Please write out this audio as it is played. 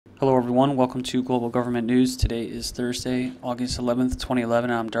Hello everyone, welcome to Global Government News. Today is Thursday, August 11th, 2011.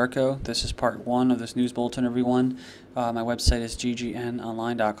 I'm Darko. This is part one of this news bulletin, everyone. My website is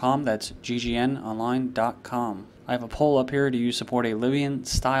ggnonline.com. That's ggnonline.com. I have a poll up here. Do you support a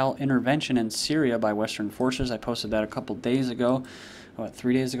Libyan-style intervention in Syria by Western forces? I posted that a couple days ago,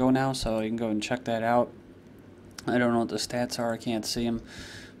 3 days ago now, so you can go and check that out. I don't know what the stats are. I can't see them,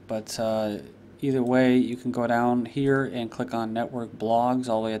 but either way, you can go down here and click on Network Blogs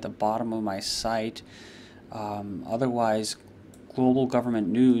all the way at the bottom of my site. Otherwise, Global Government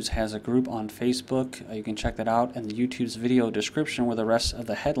News has a group on Facebook. You can check that out, and the YouTube's video description where the rest of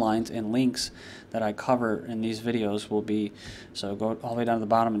the headlines and links that I cover in these videos will be. So go all the way down to the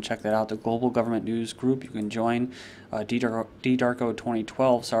bottom and check that out. The Global Government News group you can join. DDarko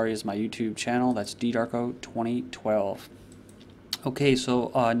 2012, sorry, is my YouTube channel. That's DDarko 2012. Okay,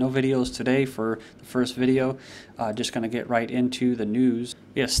 so no videos today for the first video. Just going to get right into the news.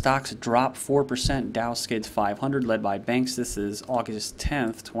 Yeah, stocks dropped 4%. Dow Skids 500 led by banks. This is August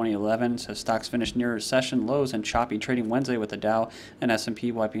 10th, 2011. So stocks finished near session lows and choppy trading Wednesday with the Dow and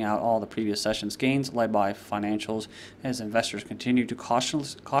S&P wiping out all the previous session's gains, led by financials as investors continue to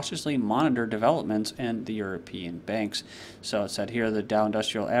cautiously monitor developments in the European banks. So it said here the Dow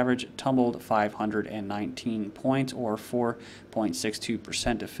Industrial Average tumbled 519 points or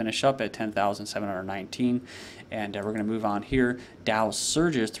 4.62% to finish up at 10,719. And we're going to move on here. Dow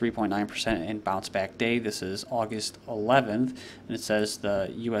Surges 3.9% in Bounceback day. This is August 11th, and it says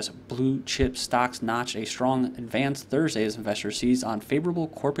the U.S. blue chip stocks notched a strong advance Thursday as investors seized on favorable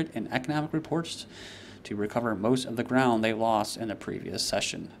corporate and economic reports to recover most of the ground they lost in the previous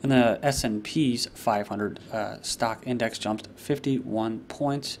session. And the S&P's 500 stock index jumped 51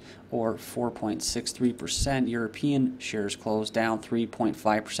 points or 4.63%. European shares closed down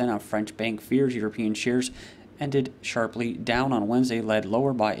 3.5% on French bank fears. European shares ended sharply down on Wednesday, led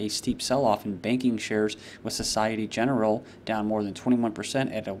lower by a steep sell-off in banking shares, with Societe Generale down more than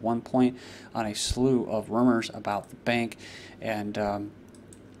 21% at one point on a slew of rumors about the bank. And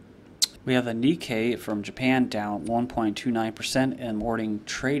we have the Nikkei from Japan down 1.29% in morning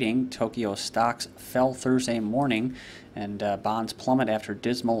trading. Tokyo stocks fell Thursday morning, and bonds plummet after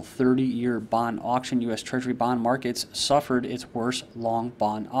dismal 30-year bond auction. U.S. Treasury bond markets suffered its worst long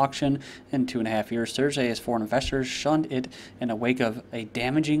bond auction in 2.5 years Thursday as foreign investors shunned it in the wake of a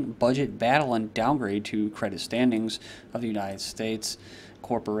damaging budget battle and downgrade to credit standings of the United States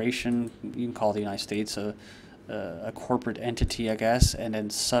corporation. You can call the United States a corporate entity, I guess, and then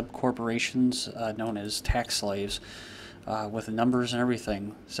sub-corporations known as tax slaves with the numbers and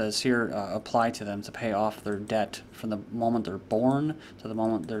everything. It says here apply to them to pay off their debt from the moment they're born to the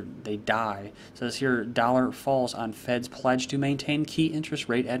moment they die. It says here dollar falls on Fed's pledge to maintain key interest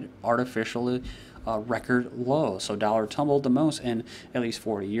rate at artificially record low. So dollar tumbled the most in at least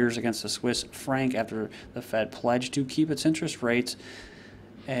 40 years against the Swiss franc after the Fed pledged to keep its interest rates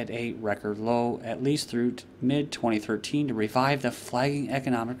at a record low at least through mid-2013 to revive the flagging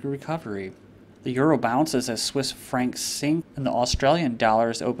economic recovery. The euro bounces as Swiss francs sink, and the Australian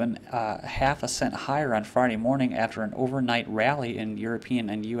dollar is open half a cent higher on Friday morning after an overnight rally in European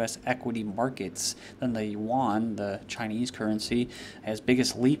and U.S. equity markets. Then the Yuan, the Chinese currency, has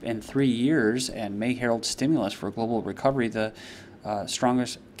biggest leap in 3 years and may herald stimulus for global recovery. The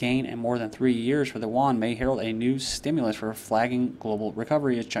strongest gain in more than 3 years for the Yuan may herald a new stimulus for flagging global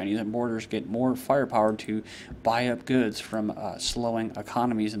recovery as Chinese importers get more firepower to buy up goods from slowing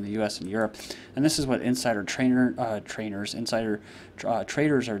economies in the U.S. and Europe. And this is what insider traders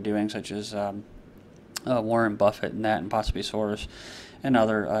are doing, such as Warren Buffett and that, and possibly Soros and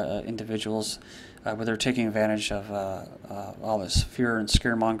other individuals, where they're taking advantage of all this fear and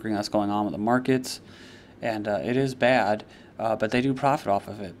scaremongering that's going on with the markets. And it is bad. But they do profit off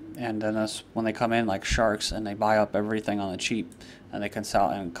of it, and then that's when they come in like sharks and they buy up everything on the cheap, and they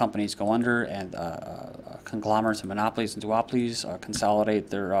and companies go under, and conglomerates and monopolies and duopolies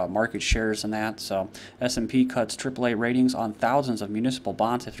consolidate their market shares and that. So S&P cuts AAA ratings on thousands of municipal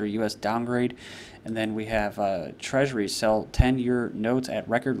bonds after a U.S. downgrade. And then we have Treasury sell 10-year notes at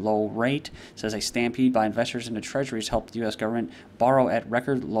record low rate. It says a stampede by investors into Treasuries helped the U.S. government borrow at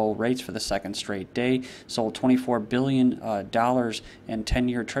record low rates for the second straight day. Sold $24 billion in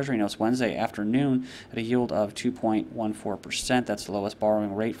 10-year Treasury notes Wednesday afternoon at a yield of 2.14%. That's the lowest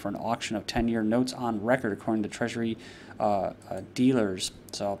borrowing rate for an auction of 10-year notes on record, according to Treasury dealers.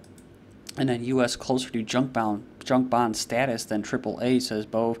 So, and then U.S. closer to junk bond status than AAA, says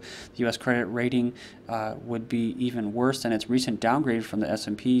Bove. The U.S. credit rating would be even worse than its recent downgrade from the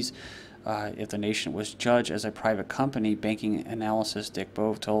S&P's if the nation was judged as a private company. Banking analyst Dick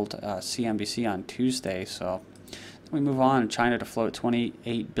Bove told CNBC on Tuesday. So We move on. China to float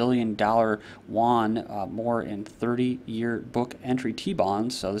 $28 billion Yuan more in 30-year book entry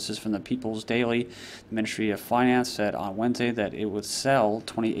T-bonds. So this is from the People's Daily. The Ministry of Finance said on Wednesday that it would sell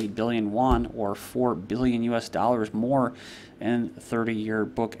 28 billion Yuan, or $4 billion US more, in 30-year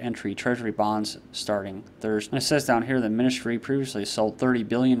book entry Treasury bonds starting Thursday. And it says down here the ministry previously sold 30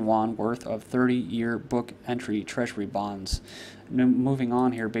 billion Yuan worth of 30-year book entry Treasury bonds. Moving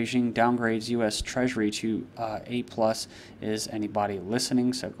on here, Beijing downgrades U.S. Treasury to A+. Is anybody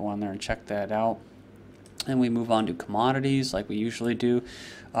listening? So go on there and check that out. And we move on to commodities like we usually do,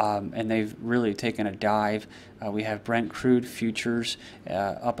 and they've really taken a dive. We have Brent crude futures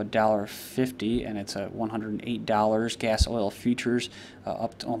up $1.50, and it's at $108. Gas oil futures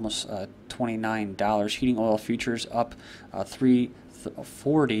up to almost $29. Heating oil futures up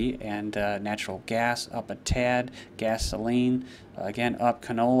 $3.40, and natural gas up a tad. Gasoline again up.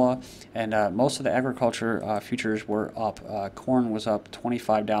 Canola, and most of the agriculture futures were up. Corn was up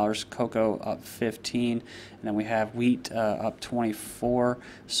 $25. Cocoa up 15, and then we have wheat up 24.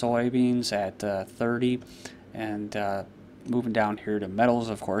 Soybeans at 30, and moving down here to metals,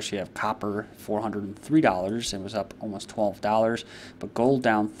 of course, you have copper, $403. It was up almost $12, but gold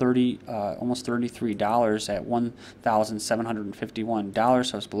down almost $33 at $1,751.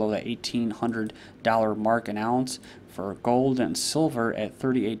 So it's below the $1,800 mark an ounce for gold, and silver at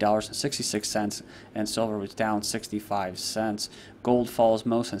 $38.66, and silver was down 65 cents. Gold falls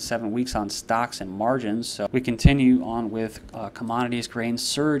most in 7 weeks on stocks and margins. So we continue on with commodities. Grains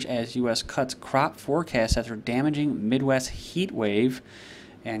surge as U.S. cuts crop forecast after damaging Midwest heat wave.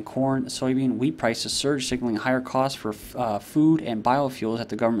 And corn, soybean, wheat prices surge, signaling higher costs for food and biofuels. That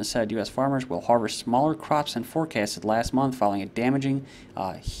the government said U.S. farmers will harvest smaller crops than forecasted last month following a damaging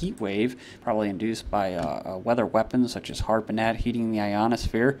heat wave, probably induced by weather weapons such as HAARP heating the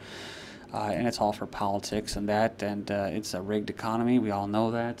ionosphere. And it's all for politics and that, and it's a rigged economy. We all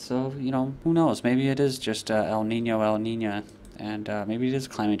know that. So, you know, who knows? Maybe it is just El Nino, and maybe it is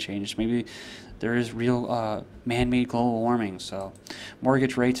climate change. Maybe there is real man-made global warming. So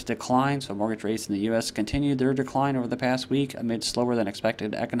mortgage rates decline. So mortgage rates in the U.S. continued their decline over the past week amid slower than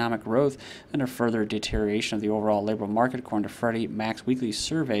expected economic growth and a further deterioration of the overall labor market, according to Freddie Mac's weekly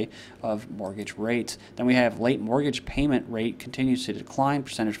survey of mortgage rates. Then we have late mortgage payment rate continues to decline.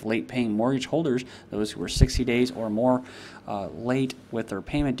 Percentage of late paying mortgage holders, those who were 60 days or more late with their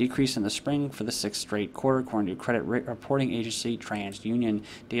payment, decreased in the spring for the 6th straight quarter, according to credit reporting agency TransUnion.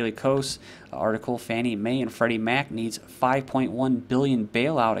 Daily Kos article, Fannie Mae and Freddie Mac needs $5.1 billion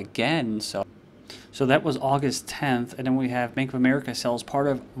bailout again. So that was August 10th, and then we have Bank of America sells part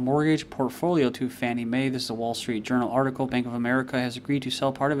of mortgage portfolio to Fannie Mae. This is a Wall Street Journal article. Bank of America has agreed to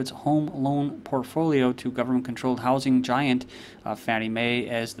sell part of its home loan portfolio to government-controlled housing giant Fannie Mae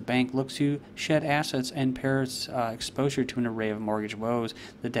as the bank looks to shed assets and pare its exposure to an array of mortgage woes.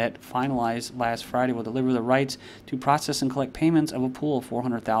 The debt finalized last Friday will deliver the rights to process and collect payments of a pool of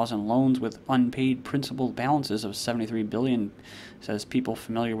 400,000 loans with unpaid principal balances of $73 billion, says people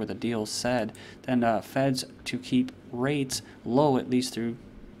familiar with the deal said. Then Feds to keep rates low at least through.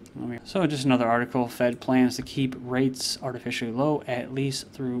 So just another article. Fed plans to keep rates artificially low at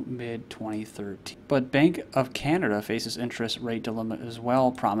least through mid-2013. But Bank of Canada faces interest rate dilemma as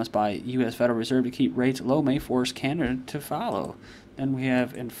well. Promised by U.S. Federal Reserve to keep rates low may force Canada to follow. Then we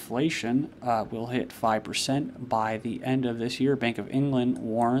have inflation will hit 5% by the end of this year. Bank of England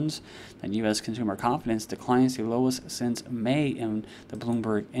warns. Then U.S. consumer confidence declines to lowest since May in the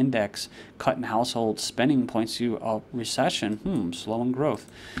Bloomberg Index. Cut in household spending points to a recession. Slowing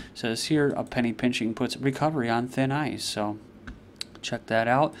growth. Says here a penny pinching puts recovery on thin ice. So check that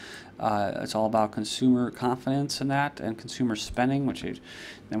out. It's all about consumer confidence and that, and consumer spending,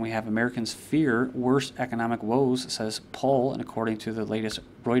 then we have Americans fear worse economic woes, says poll, and according to the latest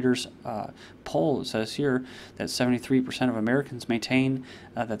Reuters poll, it says here that 73% of Americans maintain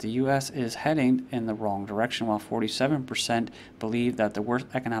that the U.S. is heading in the wrong direction, while 47% believe that the worst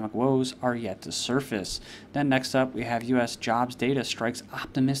economic woes are yet to surface. Then next up, we have U.S. jobs data strikes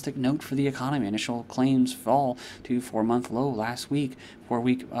optimistic note for the economy. Initial claims fall to 4-month low last week.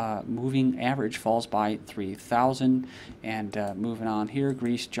 4-week moving average falls by 3,000. And moving on here,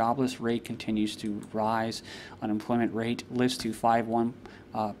 Greece jobless rate continues to rise. Unemployment rate lifts to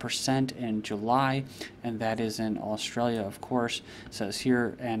 5.1% in July, and that is in Australia, of course, says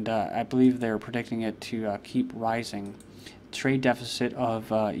here, and I believe they're predicting it to keep rising. Trade deficit of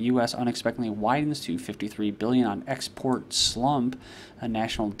U.S. unexpectedly widens to $53 billion on export slump. A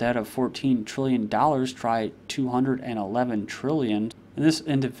national debt of $14 trillion, try $211 trillion. And this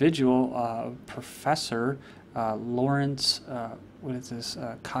individual, Professor Lawrence,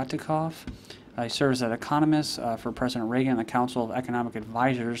 Kotikov, He serves as an economist for President Reagan and the Council of Economic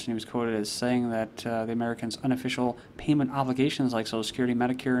Advisors, and he was quoted as saying that the Americans' unofficial payment obligations like Social Security,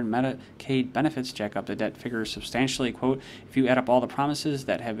 Medicare, and Medicaid benefits jack up the debt figures substantially. Quote, if you add up all the promises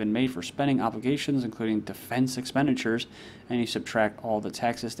that have been made for spending obligations, including defense expenditures, and you subtract all the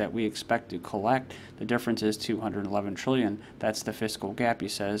taxes that we expect to collect, the difference is $211 trillion. That's the fiscal gap, he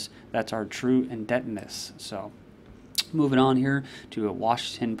says. That's our true indebtedness. So, moving on here to a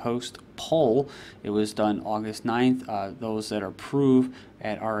Washington Post poll. It was done August 9th. Those that approve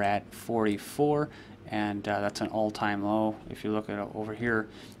are at 44, and that's an all-time low if you look at it over here.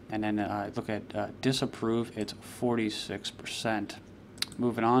 And then look at disapprove, it's 46%.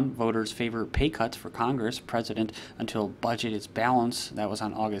 Moving on, voters favor pay cuts for Congress, president until budget is balanced. That was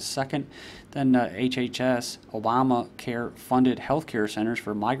on August 2nd. Then HHS, Obamacare funded healthcare centers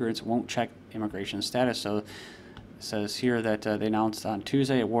for migrants won't check immigration status. So it says here that they announced on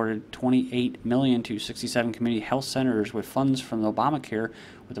Tuesday awarded $28 million to 67 community health centers with funds from the Obamacare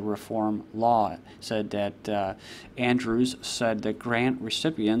with the reform law. It said that Andrews said that grant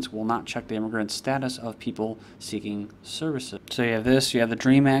recipients will not check the immigrant status of people seeking services. So you have this, you have the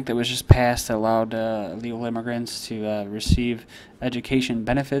DREAM Act that was just passed that allowed illegal immigrants to receive education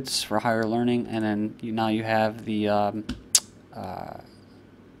benefits for higher learning, and then now you have the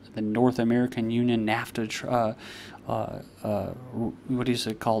North American Union NAFTA, what is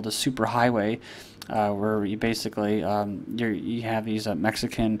it called, the superhighway, where you basically you have these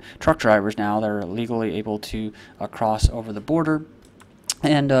Mexican truck drivers now that are legally able to cross over the border.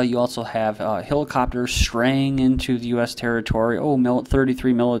 And you also have helicopters straying into the U.S. territory.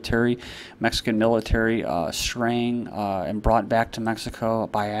 33 Mexican military straying and brought back to Mexico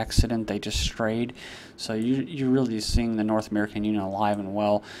by accident. They just strayed. So you're really seeing the North American Union alive and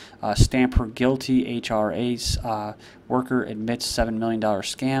well. Stamper guilty, HRA's worker admits $7 million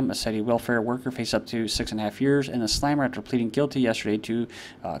scam. A city welfare worker faced up to 6.5 years in the slammer after pleading guilty yesterday to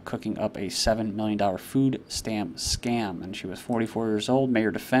cooking up a $7 million food stamp scam. And she was 44 years old.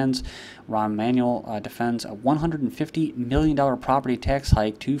 Mayor defends, Ron Manuel defends a $150 million property tax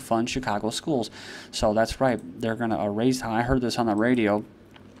hike to fund Chicago schools. So that's right. They're going to raise, I heard this on the radio.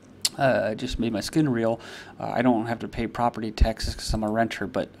 It just made my skin reel. I don't have to pay property taxes because I'm a renter.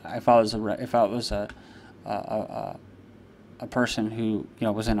 But if I was a person who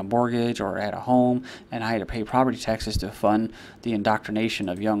was in a mortgage or at a home, and I had to pay property taxes to fund the indoctrination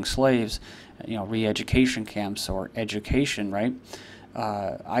of young slaves, re-education camps or education, right?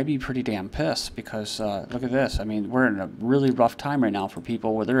 I'd be pretty damn pissed because look at this. I mean, we're in a really rough time right now for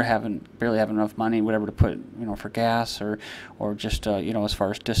people where they're barely having enough money, whatever, to put for gas or just as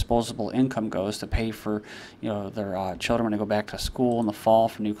far as disposable income goes, to pay for their children when they go back to school in the fall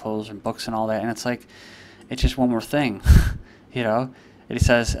for new clothes and books and all that. And it's like, it's just one more thing, And he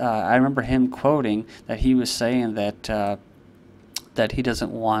says, I remember him quoting that he was saying that that he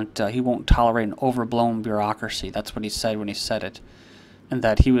doesn't want, he won't tolerate an overblown bureaucracy. That's what he said when he said it. And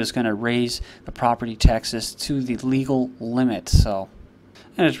that he was going to raise the property taxes to the legal limit. So,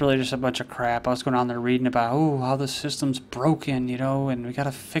 and it's really just a bunch of crap. I was going on there reading about, how the system's broken, and we got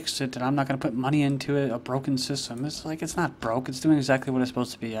to fix it, and I'm not going to put money into it, a broken system. It's like, it's not broke. It's doing exactly what it's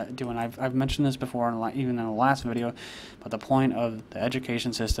supposed to be doing. I've mentioned this before, even in the last video, but the point of the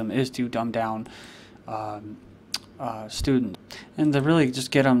education system is to dumb down students, and to really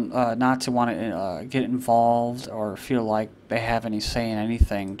just get them not to want to get involved or feel like they have any say in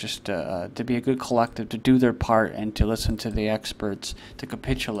anything, just to be a good collective, to do their part and to listen to the experts, to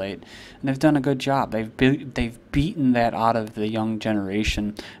capitulate. And they've done a good job. They've beaten that out of the young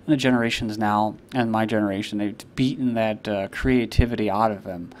generation, and the generations now, and my generation, they've beaten that creativity out of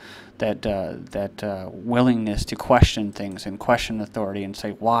them. That willingness to question things and question authority and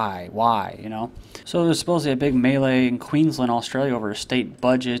say why, So there's supposedly a big melee in Queensland, Australia, over a state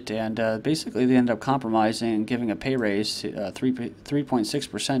budget, and basically they ended up compromising and giving a pay raise to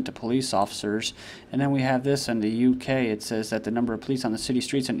 3.6% to police officers. And then we have this in the UK. It says that the number of police on the city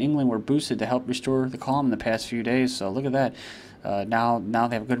streets in England were boosted to help restore the calm in the past few days. So look at that. Now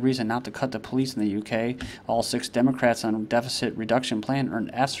they have good reason not to cut the police in the UK. All 6 Democrats on a deficit reduction plan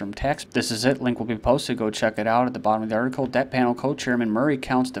earned Fs from tax. This is it. Link will be posted. Go check it out at the bottom of the article. Debt panel co-chairman Murray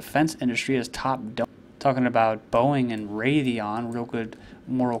counts defense industry as top donor. Talking about Boeing and Raytheon, real good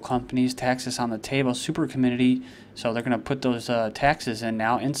moral companies. Taxes on the table. Super committee. So they're going to put those taxes in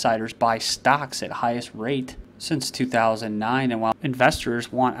now. Insiders buy stocks at highest rate. since 2009. And while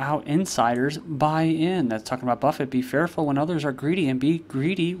investors want out, insiders buy in. That's talking about Buffett. Be fearful when others are greedy and be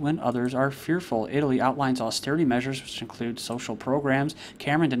greedy when others are fearful. Italy outlines austerity measures, which include social programs.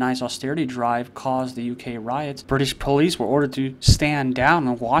 Cameron denies austerity drive caused the UK riots. British police were ordered to stand down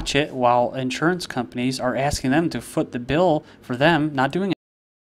and watch it while insurance companies are asking them to foot the bill for them not doing it.